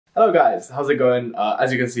Hello guys, how's it going?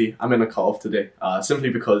 As you can see, I'm in a cut-off today, simply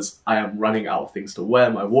because I am running out of things to wear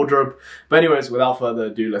in my wardrobe. But anyways, without further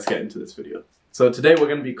ado, let's get into this video. So today we're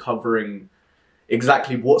going to be covering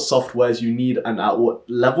exactly what softwares you need and at what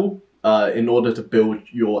level in order to build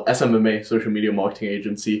your SMMA, social media marketing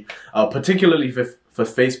agency, particularly for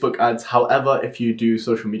Facebook ads. However, if you do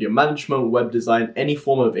social media management, web design, any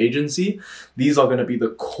form of agency, these are going to be the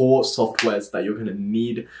core softwares that you're going to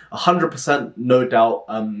need 100%, no doubt.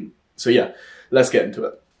 So yeah, let's get into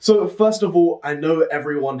it. So first of all, I know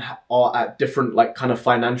everyone are at different kind of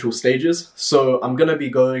financial stages. So I'm going to be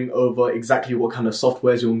going over exactly what kind of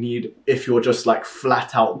softwares you'll need if you're just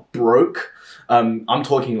flat out broke. I'm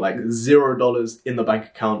talking $0 in the bank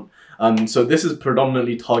account. So this is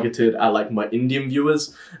predominantly targeted at my Indian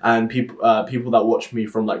viewers and people that watch me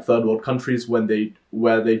from third world countries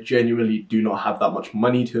where they genuinely do not have that much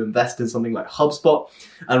money to invest in something like HubSpot,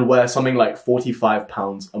 and where something like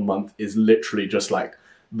 £45 a month is literally just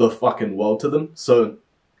the fucking world to them. So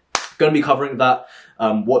going to be covering that,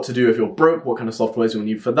 what to do if you're broke, what kind of softwares you'll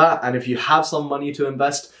need for that, and if you have some money to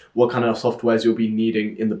invest, what kind of softwares you'll be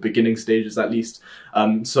needing in the beginning stages at least.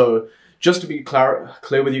 So just to be clear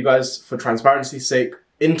with you guys, for transparency's sake,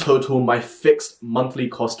 in total, my fixed monthly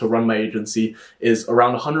cost to run my agency is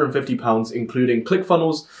around £150, including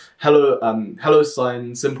ClickFunnels,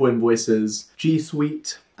 HelloSign, Simple Invoices, G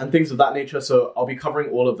Suite, and things of that nature. So I'll be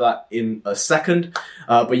covering all of that in a second.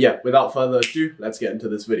 But yeah, without further ado, let's get into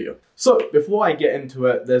this video. So before I get into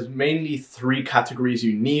it, there's mainly 3 categories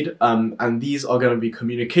you need, and these are going to be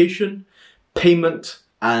communication, payment,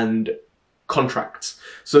 and contracts.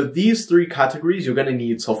 So these 3 categories you're going to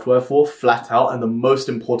need software for flat out, and the most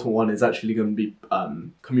important one is actually going to be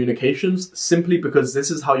communications, simply because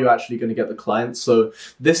this is how you're actually going to get the clients. So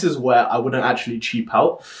this is where I wouldn't actually cheap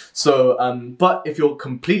out. So but if you're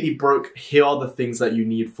completely broke, here are the things that you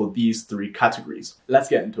need for these 3 categories. Let's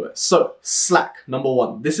get into it. So Slack, number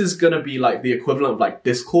 1. This is going to be the equivalent of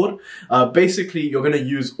Discord. Basically, you're going to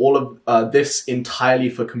use all of this entirely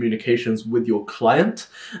for communications with your client,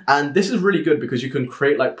 and this is really good because you can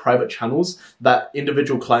create private channels that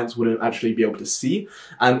individual clients wouldn't actually be able to see,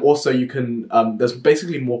 and also you can there's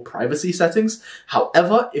basically more privacy settings.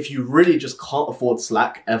 However, if you really just can't afford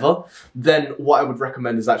Slack ever, then what I would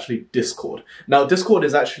recommend is actually Discord. Now Discord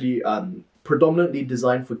is actually predominantly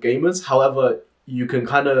designed for gamers. However, you can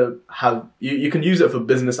you can use it for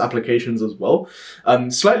business applications as well.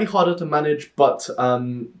 Slightly harder to manage, but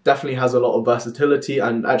definitely has a lot of versatility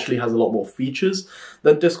and actually has a lot more features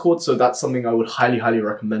than Discord. So that's something I would highly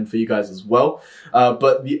recommend for you guys as well.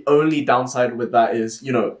 But the only downside with that is,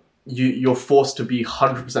 you're forced to be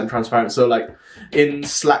 100% transparent. So in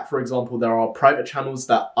Slack, for example, there are private channels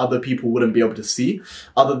that other people wouldn't be able to see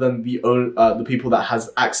other than the people that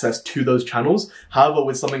has access to those channels. However,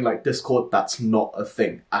 with something like Discord, that's not a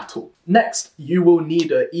thing at all. Next, you will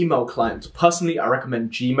need an email client. Personally, I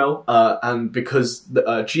recommend Gmail, and because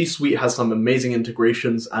the G Suite has some amazing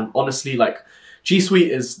integrations, and honestly, G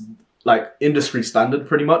Suite is industry standard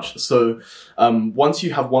pretty much. So once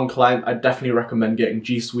you have one client, I definitely recommend getting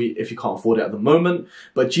G Suite if you can't afford it at the moment.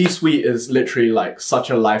 But G Suite is literally such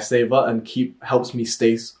a lifesaver and helps me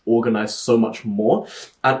stay organized so much more.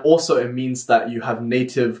 And also it means that you have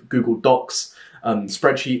native Google Docs,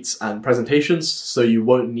 spreadsheets and presentations, so you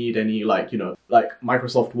won't need any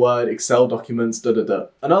Microsoft Word, Excel documents,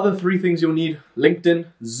 Another 3 things you'll need: LinkedIn,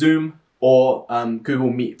 Zoom, or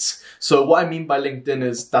Google Meets. So what I mean by LinkedIn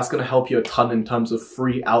is that's going to help you a ton in terms of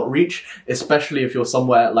free outreach, especially if you're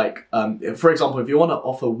somewhere for example, if you want to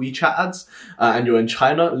offer WeChat ads and you're in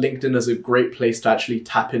China, LinkedIn is a great place to actually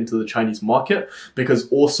tap into the Chinese market, because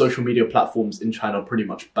all social media platforms in China are pretty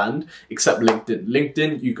much banned except LinkedIn.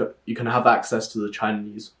 LinkedIn, you can have access to the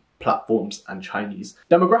Chinese platforms and Chinese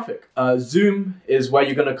demographic. Zoom is where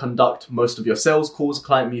you're going to conduct most of your sales calls,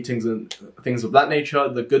 client meetings, and things of that nature.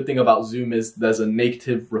 The good thing about Zoom is there's a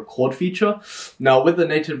native record feature. Now, with the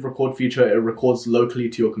native record feature, it records locally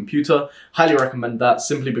to your computer. Highly recommend that,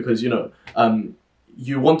 simply because,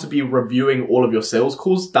 you want to be reviewing all of your sales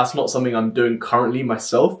calls. That's not something I'm doing currently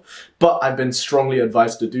myself, but I've been strongly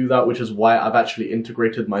advised to do that, which is why I've actually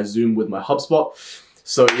integrated my Zoom with my HubSpot.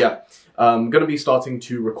 So yeah, I'm going to be starting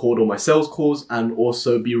to record all my sales calls and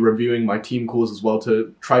also be reviewing my team calls as well,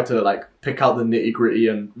 to try to pick out the nitty gritty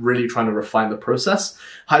and really trying to refine the process.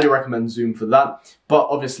 Highly recommend Zoom for that. But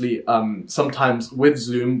obviously, sometimes with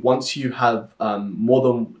Zoom, once you have more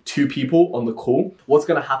than 2 people on the call, what's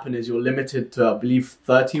going to happen is you're limited to, I believe,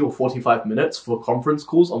 30 or 45 minutes for conference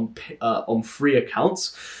calls on free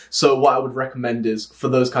accounts. So what I would recommend is for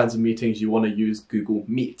those kinds of meetings, you want to use Google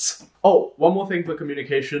Meets. Oh, one more thing for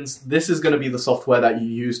communications. This is going to be the software that you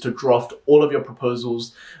use to draft all of your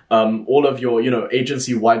proposals, all of your,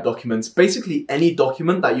 agency-wide documents, basically any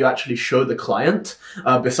document that you actually show the client,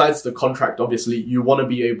 besides the contract, obviously, you want to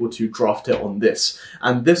be able to draft it on this.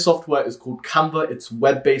 And this software is called Canva. It's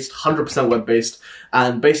web-based, 100% web-based,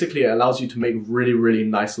 and basically it allows you to make really, really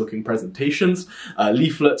nice looking presentations,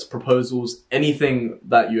 leaflets, proposals, anything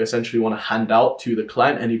that you essentially want to hand out to the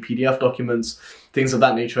client, any PDF documents, things of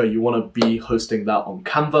that nature. You want to be hosting that on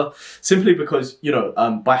Canva, simply because,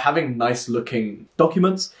 by having nice looking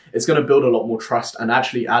documents, it's going to build a lot more trust and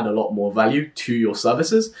actually add a lot more value to your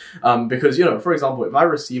services. Because, for example, if I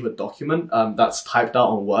receive a document that's typed out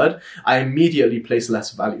on Word, I immediately place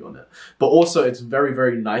less value on it. But also it's very,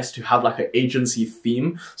 very nice to have like an agency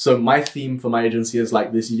theme. So my theme for my agency is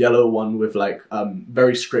like this yellow one with like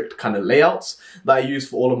very strict kind of layouts that I use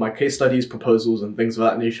for all of my case studies, proposals, and things of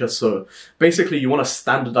that nature. So basically you want to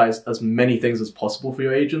standardize as many things as possible for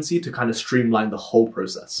your agency to kind of streamline the whole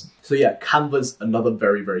process. So yeah, Canva's another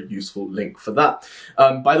very, very useful link for that.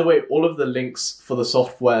 By the way, all of the links for the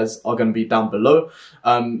softwares are going to be down below.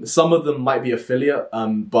 Some of them might be affiliate,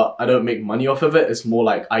 but I don't make money off of it. It's more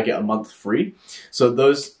like I get a month free. So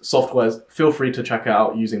those softwares, feel free to check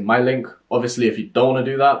out using my link. Obviously, if you don't want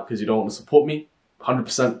to do that because you don't want to support me,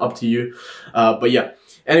 100% up to you. But yeah,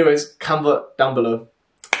 anyways, Canva down below.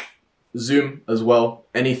 Zoom as well,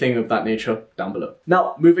 anything of that nature down below.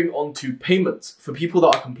 Now, moving on to payments. For people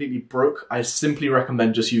that are completely broke, I simply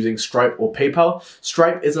recommend just using Stripe or PayPal.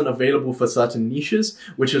 Stripe isn't available for certain niches,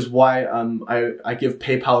 which is why I give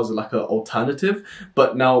PayPal as like an alternative.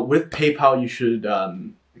 But now with PayPal, you should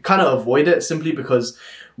kind of avoid it simply because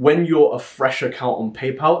when you're a fresh account on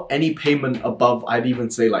PayPal, any payment above, I'd even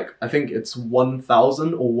say like, I think it's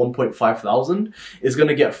 1,000 or 1,500 is going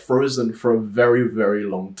to get frozen for a very, very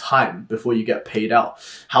long time before you get paid out.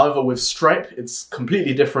 However, with Stripe, it's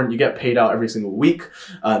completely different. You get paid out every single week,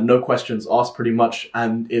 no questions asked pretty much,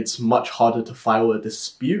 and it's much harder to file a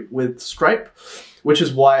dispute with Stripe, which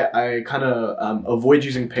is why I kind of avoid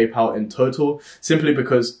using PayPal in total, simply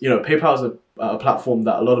because, PayPal is a platform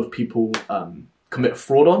that a lot of people commit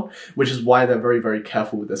fraud on, which is why they're very, very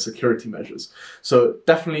careful with their security measures. So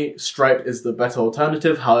definitely Stripe is the better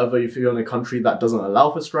alternative. However, if you're in a country that doesn't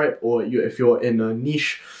allow for Stripe, or if you're in a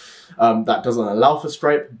niche that doesn't allow for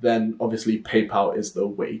Stripe, then obviously PayPal is the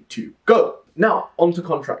way to go. Now, onto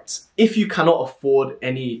contracts. If you cannot afford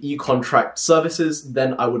any e-contract services,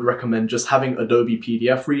 then I would recommend just having Adobe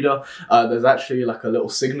PDF Reader. There's actually like a little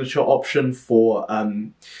signature option for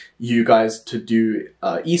you guys to do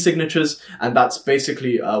e-signatures, and that's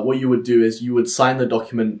basically what you would do is you would sign the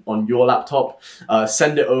document on your laptop,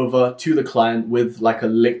 send it over to the client with like a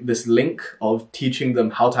link, this link of teaching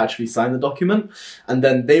them how to actually sign the document, and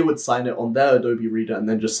then they would sign it on their Adobe Reader and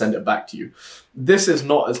then just send it back to you. This is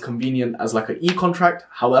not as convenient as like an e-contract.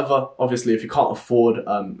 However, obviously, if you can't afford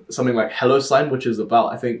something like HelloSign, which is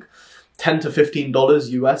about, I think, $10 to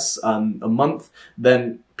 $15 US a month,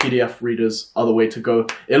 then PDF readers are the way to go.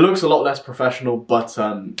 It looks a lot less professional, but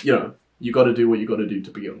you got to do what you got to do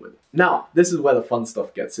to begin with. Now, this is where the fun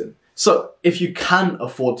stuff gets in. So if you can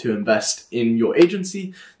afford to invest in your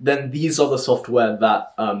agency, then these are the software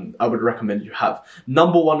that I would recommend you have.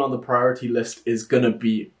 Number one on the priority list is going to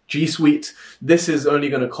be G Suite. This is only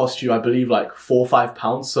going to cost you, I believe, like £4 or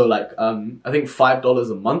 £5. So like, I think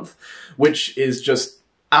 $5 a month, which is just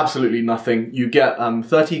absolutely nothing. You get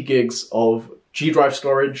 30 gigs of G Drive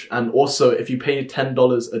storage, and also if you pay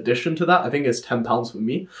 $10 addition to that, I think it's £10 for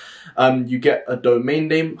me, you get a domain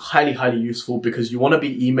name. Highly, highly useful, because you want to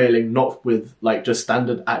be emailing not with like just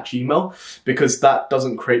standard @Gmail, because that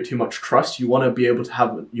doesn't create too much trust. You want to be able to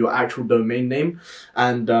have your actual domain name,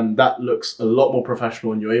 and that looks a lot more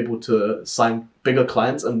professional, and you're able to sign bigger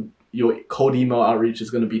clients, and your cold email outreach is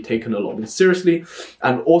going to be taken a lot more seriously.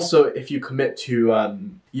 And also, if you commit to,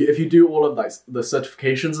 if you do all of like the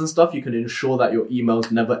certifications and stuff, you can ensure that your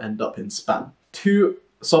emails never end up in spam. Two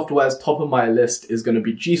softwares top of my list is going to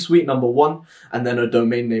be G Suite number 1, and then a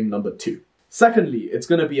domain name number 2. Secondly, it's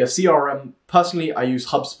going to be a CRM. Personally, I use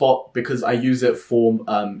HubSpot because I use it for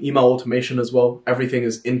email automation as well. Everything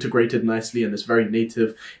is integrated nicely and it's very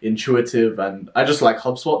native, intuitive, and I just like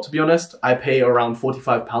HubSpot, to be honest. I pay around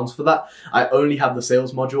 £45 for that. I only have the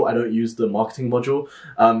sales module. I don't use the marketing module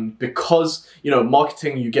because, you know,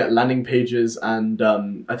 marketing, you get landing pages and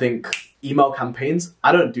I think email campaigns.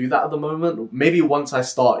 I don't do that at the moment. Maybe once I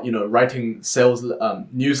start, you know, writing sales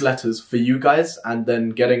newsletters for you guys and then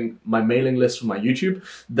getting my mailing list for my YouTube,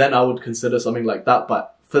 then I would consider something like that.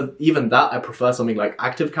 But for even that, I prefer something like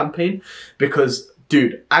ActiveCampaign because,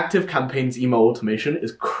 dude, ActiveCampaign's email automation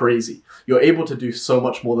is crazy. You're able to do so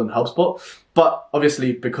much more than HubSpot. But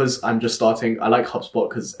obviously, because I'm just starting, I like HubSpot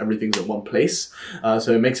because everything's in one place.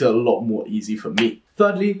 So it makes it a lot more easy for me.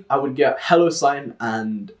 Thirdly, I would get HelloSign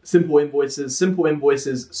and Simple Invoices. Simple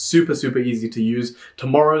Invoices, super, super easy to use.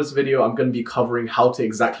 Tomorrow's video, I'm going to be covering how to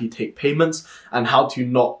exactly take payments and how to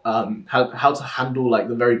not, how to handle like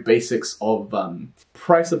the very basics of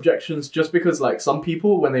price objections. Just because like some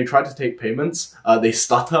people, when they try to take payments, they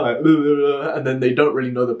stutter like, and then they don't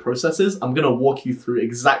really know the processes. I'm going to walk you through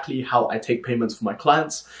exactly how I take payments for my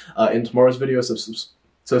clients in tomorrow's video.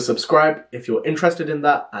 So subscribe if you're interested in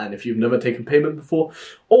that and if you've never taken payment before,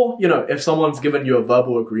 or, you know, if someone's given you a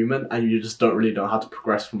verbal agreement and you just don't really know how to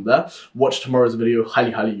progress from there, watch tomorrow's video.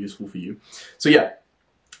 Highly, highly useful for you. So yeah,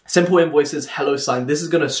 Simple Invoices, HelloSign. This is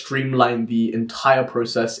going to streamline the entire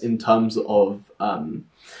process in terms of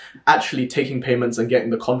actually taking payments and getting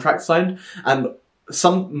the contract signed. And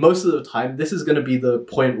most of the time, this is going to be the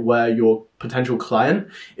point where your potential client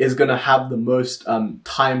is going to have the most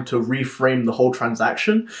time to reframe the whole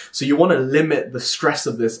transaction. So you want to limit the stress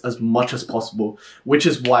of this as much as possible, which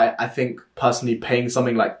is why I think personally paying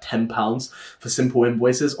something like £10 for Simple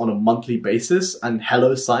Invoices on a monthly basis and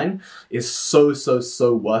HelloSign is so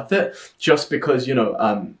worth it, just because, you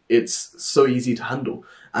know, it's so easy to handle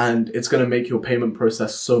and it's going to make your payment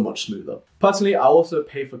process so much smoother. Personally, I also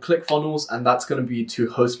pay for ClickFunnels, and that's going to be to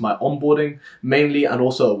host my onboarding mainly, and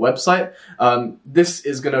also a website. This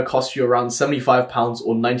is going to cost you around £75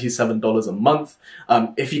 or $97 a month.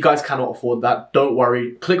 If you guys cannot afford that, don't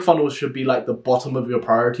worry. ClickFunnels should be like the bottom of your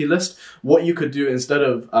priority list. What you could do instead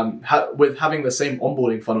of with having the same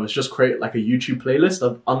onboarding funnel is just create like a YouTube playlist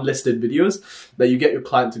of unlisted videos that you get your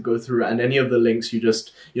client to go through, and any of the links you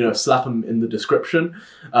just, you know, slap them in the description.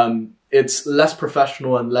 It's less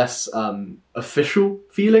professional and less official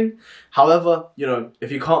feeling. However, you know,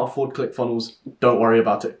 if you can't afford ClickFunnels, don't worry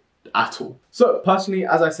about it at all. So personally,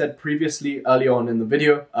 as I said previously earlier on in the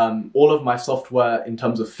video, all of my software in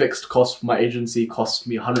terms of fixed costs for my agency costs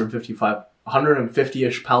me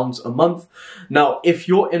 150-ish pounds a month. Now, if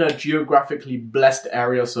you're in a geographically blessed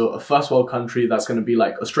area, so a first world country, that's going to be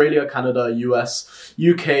like Australia, Canada, US,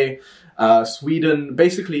 UK, Sweden,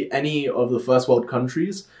 basically any of the first world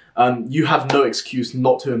countries, you have no excuse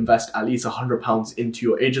not to invest at least £100 into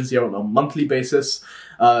your agency on a monthly basis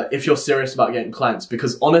if you're serious about getting clients.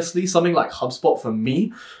 Because honestly, something like HubSpot for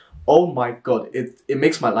me, oh my god, it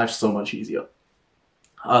makes my life so much easier.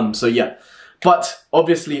 So yeah. But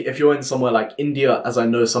obviously, if you're in somewhere like India, as I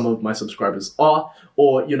know some of my subscribers are,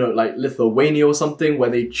 or, you know, like Lithuania or something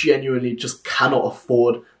where they genuinely just cannot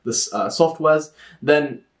afford the softwares,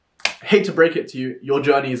 then hate to break it to you, your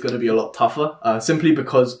journey is going to be a lot tougher, simply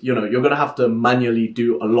because, you know, you're going to have to manually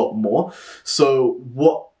do a lot more. So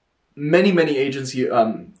what many agency,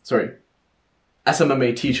 SMMA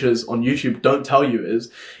teachers on YouTube don't tell you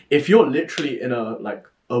is, if you're literally in a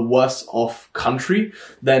worse off country,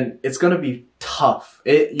 then it's going to be tough.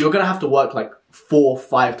 You're going to have to work like 4 or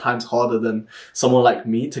 5 times harder than someone like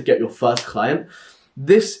me to get your first client.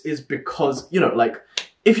 This is because, you know, like,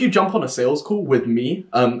 if you jump on a sales call with me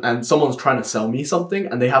and someone's trying to sell me something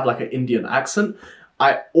and they have like an Indian accent,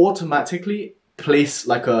 I automatically place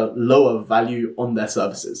like a lower value on their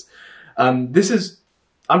services. I'm just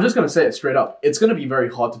going to say it straight up. It's going to be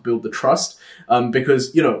very hard to build the trust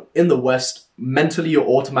because, you know, in the West, mentally you're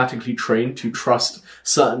automatically trained to trust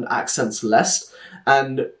certain accents less.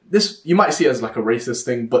 And this, you might see it as like a racist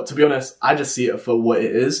thing, but to be honest, I just see it for what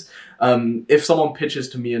it is. If someone pitches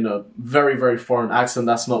to me in a very foreign accent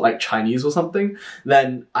that's not like Chinese or something,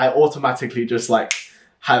 then I automatically just like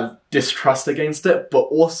have distrust against it. But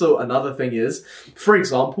also another thing is, for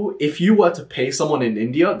example, if you were to pay someone in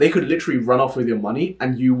India, they could literally run off with your money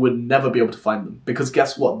and you would never be able to find them, because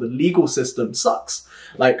guess what? The legal system sucks.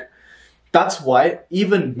 Like, that's why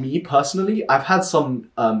even me personally, I've had some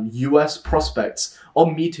US prospects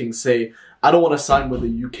on meetings say, I don't want to sign with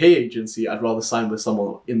a UK agency, I'd rather sign with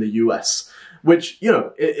someone in the US. which, you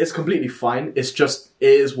know, it's completely fine. It's just, it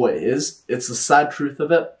is what it is. It's the sad truth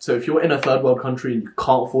of it. So if you're in a third world country and you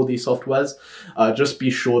can't afford these softwares, just be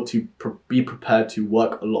sure to be prepared to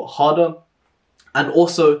work a lot harder. And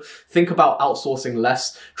also think about outsourcing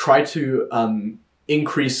less. Try to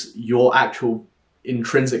increase your actual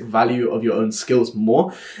intrinsic value of your own skills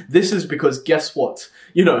more. This is because, guess what?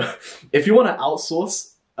 You know, if you want to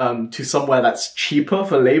outsource to somewhere that's cheaper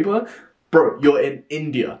for labor, bro, you're in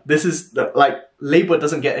India. This is like, labor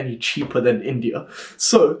doesn't get any cheaper than India.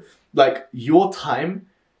 So like, your time,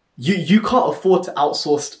 you can't afford to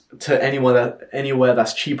outsource to anywhere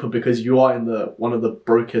that's cheaper because you are in one of the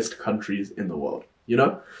brokest countries in the world. You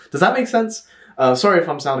know? Does that make sense? Sorry if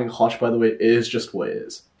I'm sounding harsh, by the way. It is just what it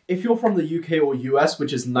is. If you're from the UK or US,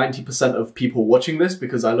 which is 90% of people watching this,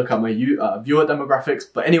 because I look at my viewer demographics,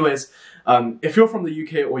 but anyways, if you're from the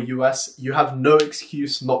UK or US, you have no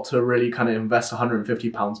excuse not to really kind of invest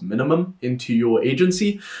 £150 minimum into your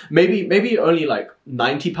agency. Maybe only like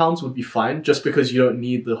 £90 would be fine, just because you don't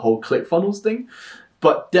need the whole ClickFunnels thing.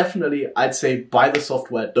 But definitely, I'd say buy the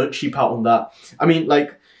software. Don't cheap out on that. I mean,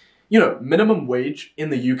 like, you know, minimum wage in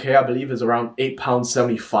the UK, I believe, is around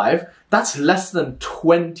 £8.75. That's less than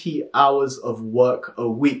 20 hours of work a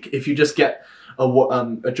week if you just get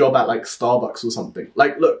a job at like Starbucks or something.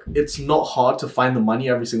 Like, look, it's not hard to find the money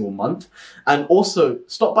every single month. And also,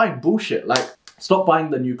 stop buying bullshit. Like, stop buying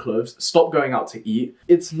the new clothes. Stop going out to eat.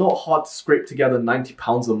 It's not hard to scrape together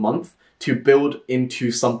 £90 a month to build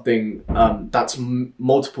into something that's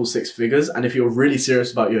multiple six figures. And if you're really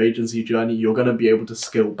serious about your agency journey, you're going to be able to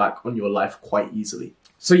scale back on your life quite easily.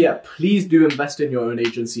 So yeah, please do invest in your own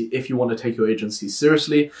agency if you want to take your agency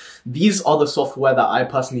seriously. These are the software that I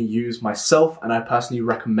personally use myself, and I personally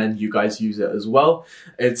recommend you guys use it as well.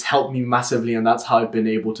 It's helped me massively, and that's how I've been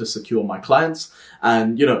able to secure my clients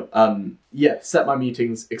and, you know, yeah, set my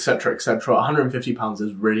meetings, etc., etc. £150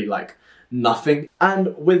 is really like nothing.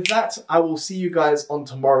 And with that, I will see you guys on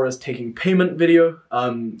tomorrow's taking payment video.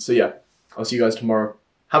 So yeah, I'll see you guys tomorrow.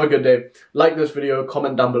 Have a good day. Like this video,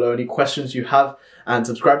 comment down below any questions you have, and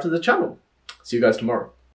subscribe to the channel. See you guys tomorrow.